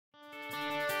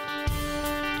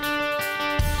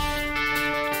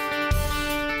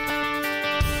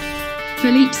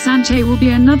Philippe Sanche will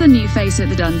be another new face at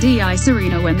the Dundee Ice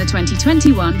Arena when the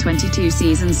 2021-22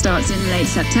 season starts in late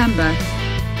September.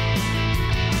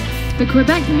 The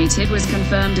Quebec native was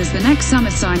confirmed as the next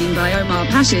summer signing by Omar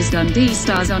Pasha's Dundee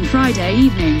Stars on Friday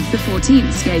evening, the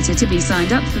 14th skater to be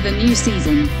signed up for the new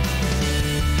season.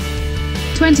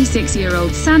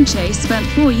 26-year-old Sanche spent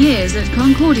 4 years at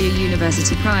Concordia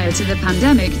University prior to the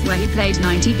pandemic, where he played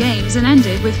 90 games and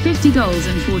ended with 50 goals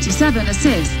and 47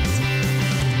 assists,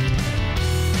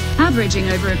 averaging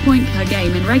over a point per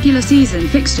game in regular season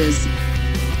fixtures.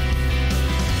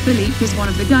 Philippe is one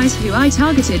of the guys who I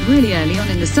targeted really early on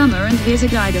in the summer, and he is a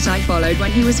guy that I followed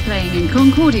when he was playing in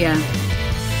Concordia.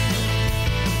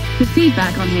 The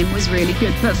feedback on him was really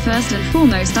good, but first and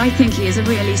foremost I think he is a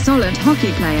really solid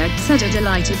hockey player, said a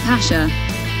delighted Pasha.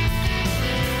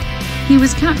 He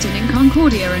was captain in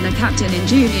Concordia and a captain in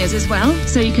juniors as well,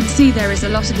 so you can see there is a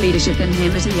lot of leadership in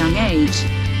him at a young age.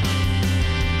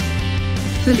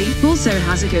 Philippe also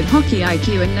has a good hockey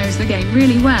IQ and knows the game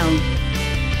really well.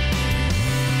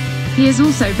 He is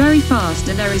also very fast,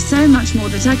 and there is so much more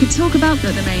that I could talk about,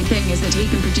 but the main thing is that he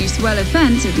can produce well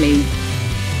offensively.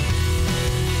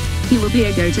 He will be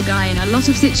a go-to guy in a lot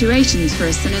of situations for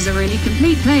us and is a really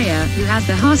complete player who has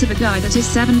the heart of a guy that is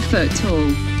 7 foot tall.